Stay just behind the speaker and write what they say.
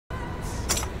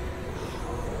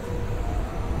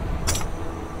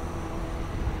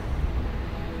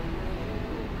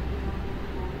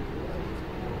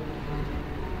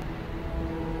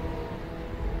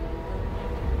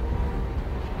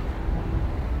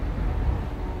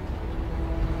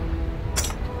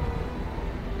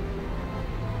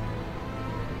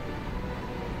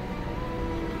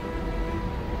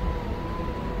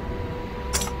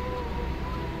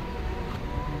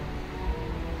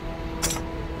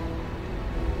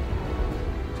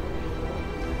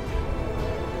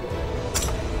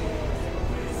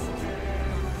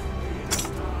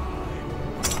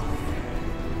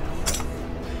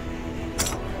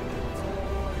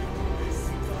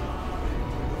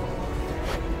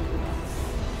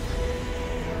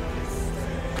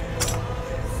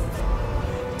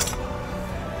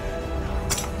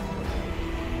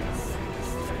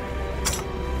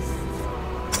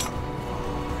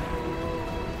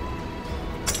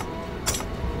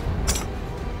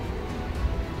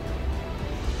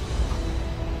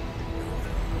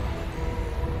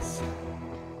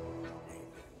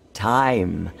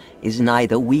Time is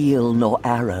neither wheel nor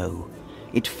arrow.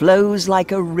 It flows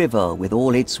like a river with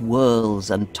all its whirls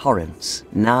and torrents.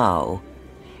 Now,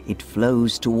 it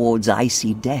flows towards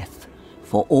icy death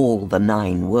for all the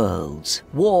 9 worlds.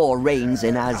 War reigns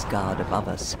in Asgard above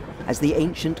us, as the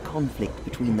ancient conflict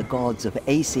between the gods of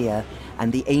Aesir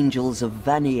and the angels of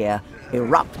Vanir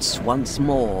erupts once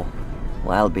more.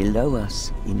 While below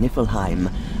us, in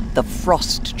Niflheim, the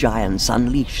frost giants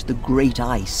unleash the great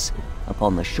ice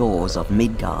upon the shores of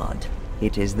Midgard.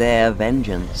 It is their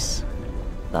vengeance,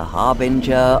 the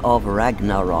harbinger of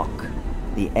Ragnarok,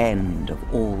 the end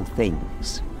of all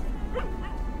things.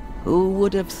 Who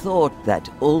would have thought that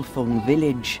Ulfung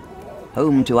village,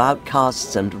 home to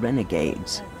outcasts and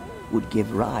renegades, would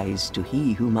give rise to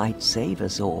he who might save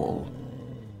us all?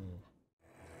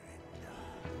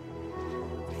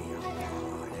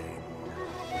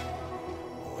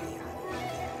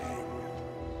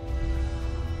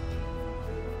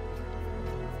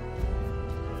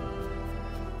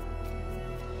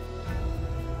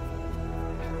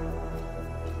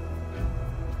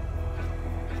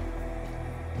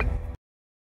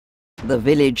 The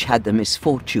village had the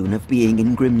misfortune of being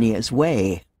in Grimnir's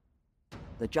way.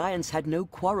 The giants had no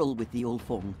quarrel with the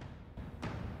Ulfung,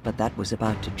 but that was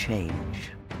about to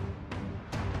change.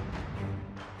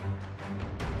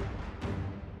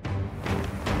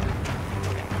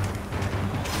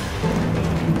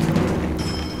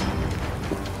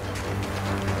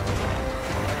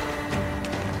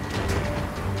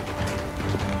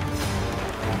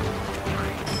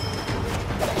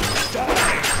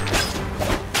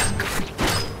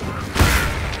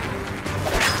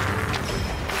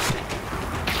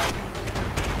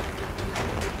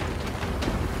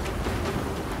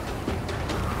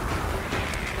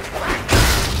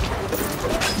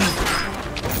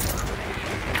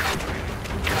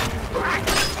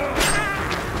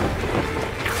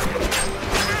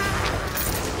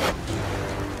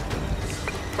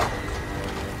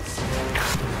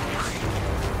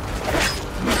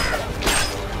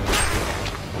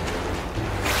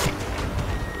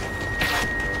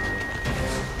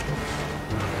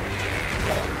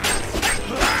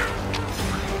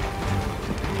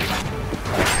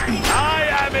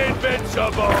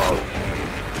 Invincible!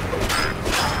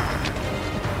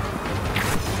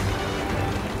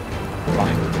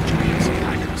 Rival giants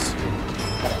attack us.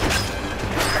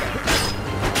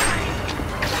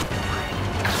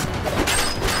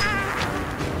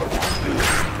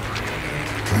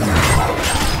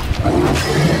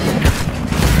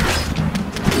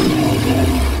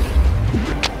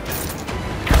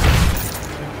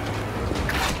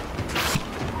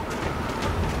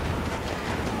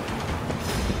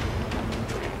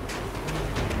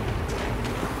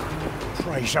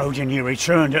 Praise Odin, you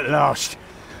returned at last.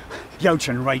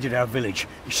 Jotan raided our village.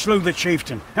 He slew the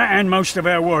chieftain and most of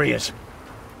our warriors.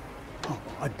 Oh,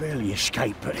 I barely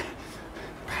escaped, but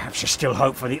perhaps there's still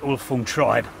hope for the Ulfung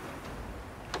tribe.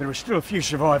 There are still a few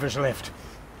survivors left.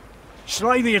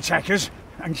 Slay the attackers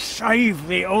and save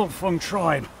the Ulfung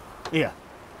tribe. Here,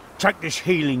 take this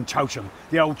healing totem.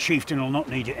 The old chieftain will not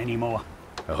need it anymore.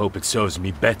 I hope it serves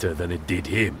me better than it did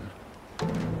him.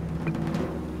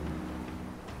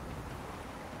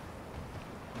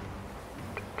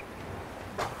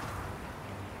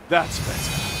 That's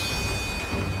better.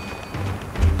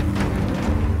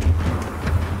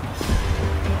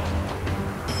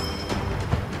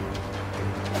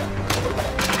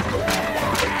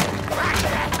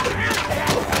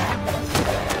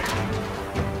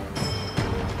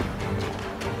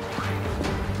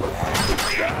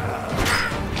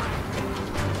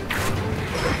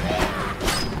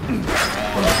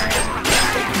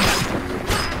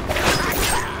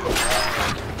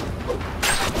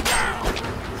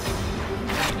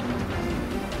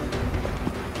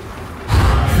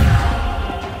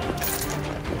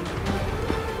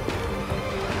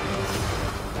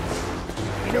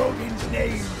 In Odin's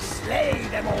name, slay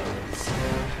them all!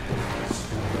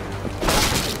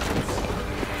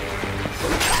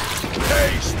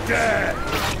 Taste death!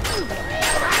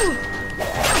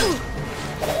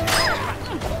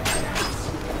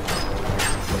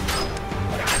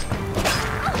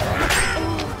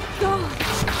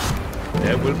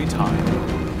 There will be time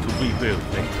to rebuild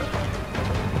later.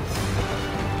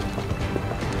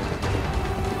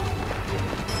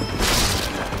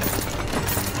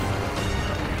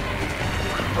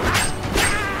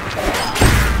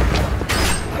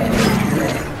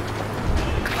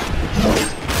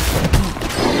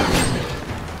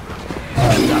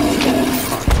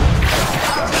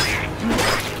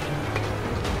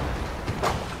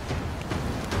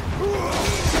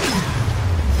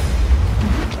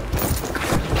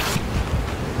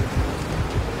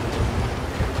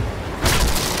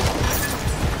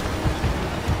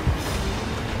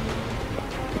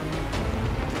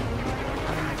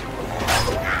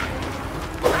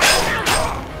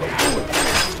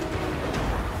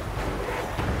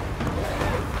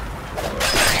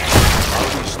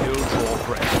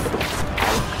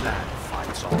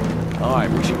 lights on. Aye,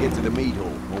 we should get to the mead hall,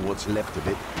 or what's left of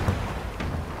it.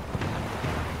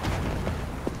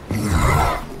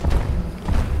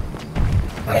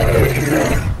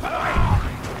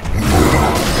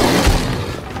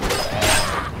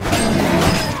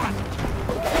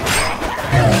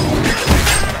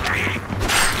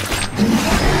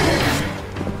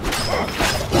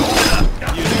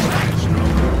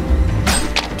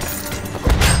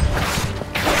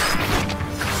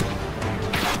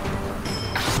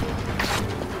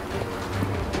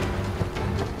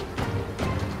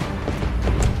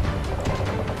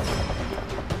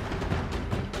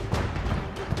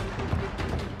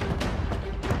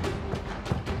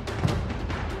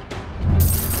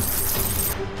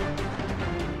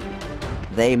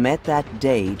 They met that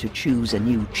day to choose a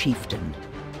new chieftain.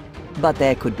 But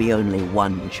there could be only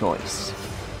one choice.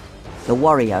 The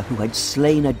warrior who had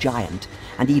slain a giant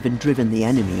and even driven the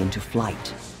enemy into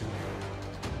flight.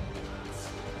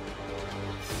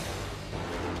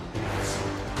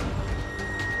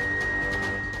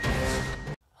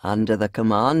 Under the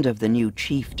command of the new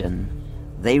chieftain,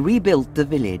 they rebuilt the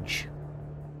village.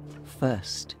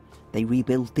 First, they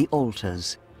rebuilt the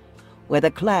altars, where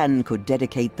the clan could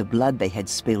dedicate the blood they had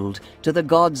spilled to the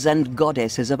gods and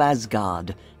goddesses of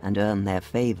Asgard and earn their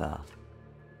favor.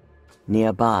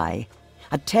 Nearby,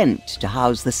 a tent to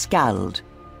house the Skald,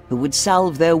 who would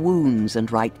salve their wounds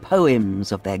and write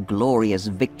poems of their glorious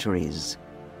victories.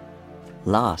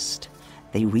 Last,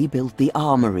 they rebuilt the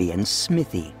armory and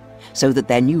smithy, so that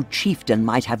their new chieftain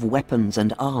might have weapons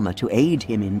and armor to aid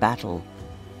him in battle.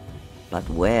 But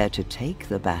where to take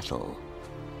the battle?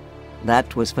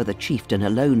 That was for the chieftain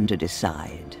alone to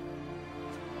decide.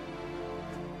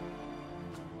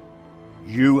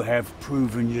 You have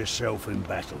proven yourself in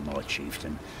battle, my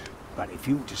chieftain. But if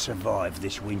you're to survive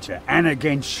this winter and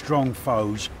against strong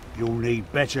foes, you'll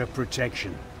need better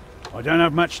protection. I don't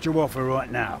have much to offer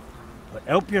right now, but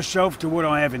help yourself to what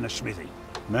I have in the smithy.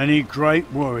 Many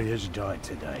great warriors died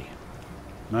today.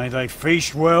 May they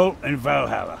feast well in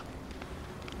Valhalla.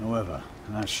 However,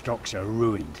 our stocks are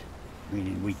ruined,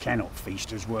 meaning we cannot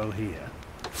feast as well here.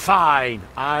 Fine,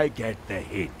 I get the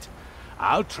hint.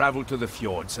 I'll travel to the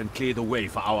fjords and clear the way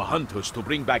for our hunters to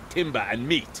bring back timber and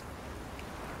meat.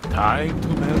 Time to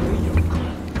melt the yoke,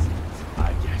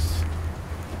 I guess.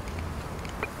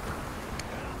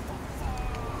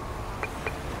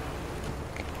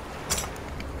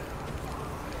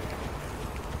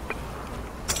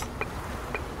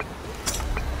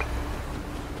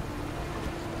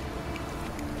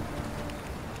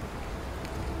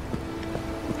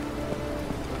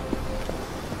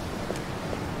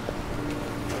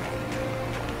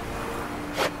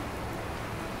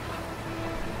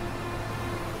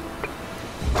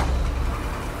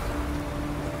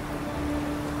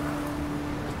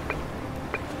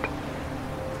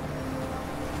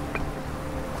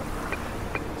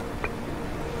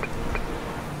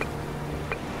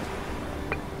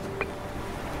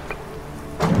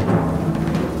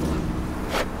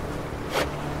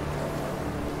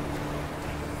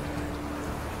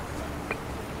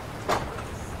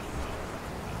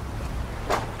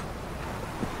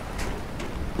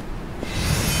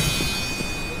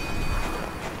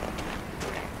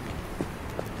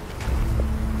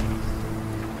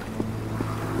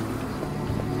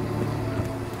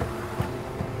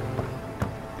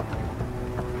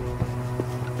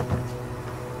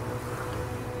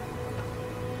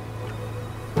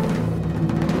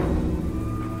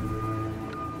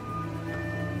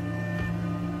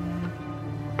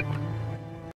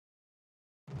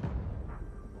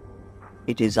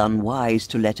 It is unwise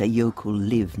to let a yokel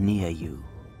live near you.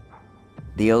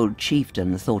 The old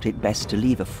chieftain thought it best to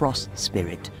leave a frost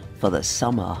spirit for the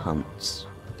summer hunts.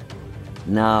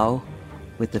 Now,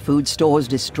 with the food stores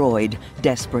destroyed,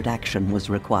 desperate action was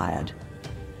required.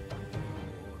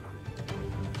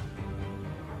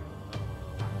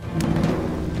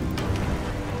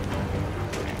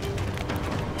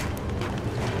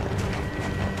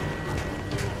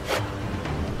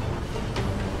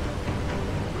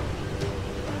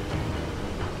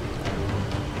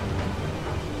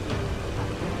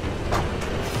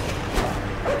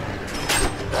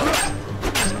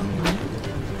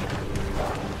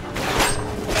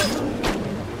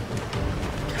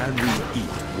 Can we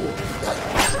eat wolf?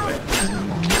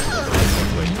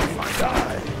 One way to find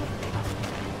out.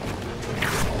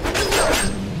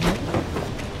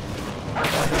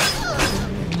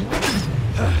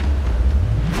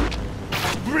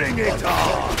 Bring it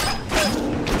on!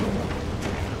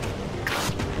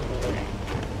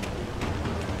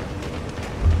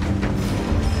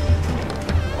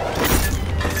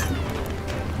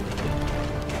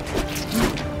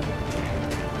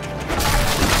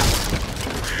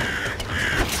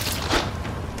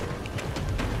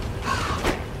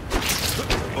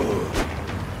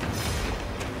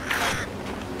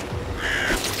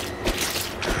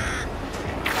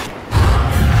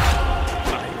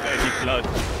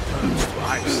 blood turns to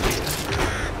ice.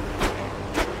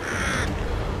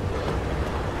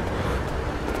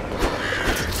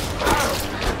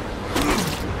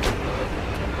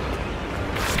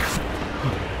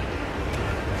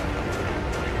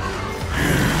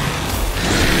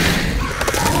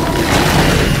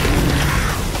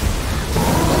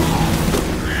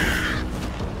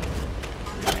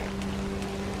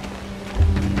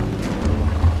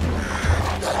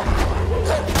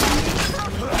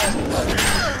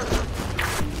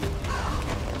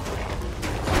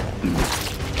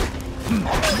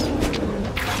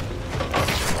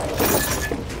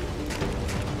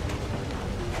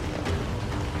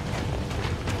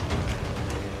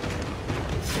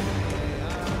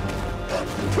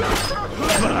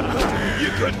 You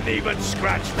couldn't even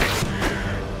scratch me.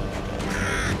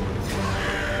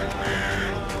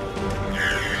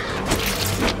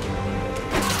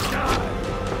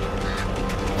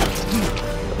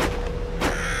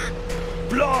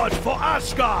 Blood for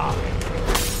Asgard!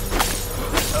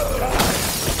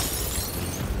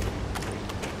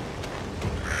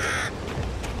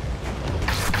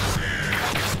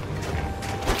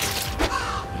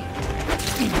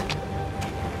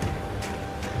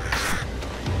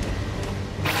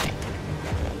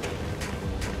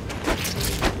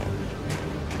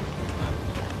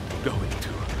 Going to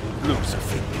lose a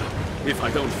finger if I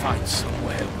don't find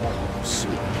somewhere warm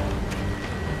soon.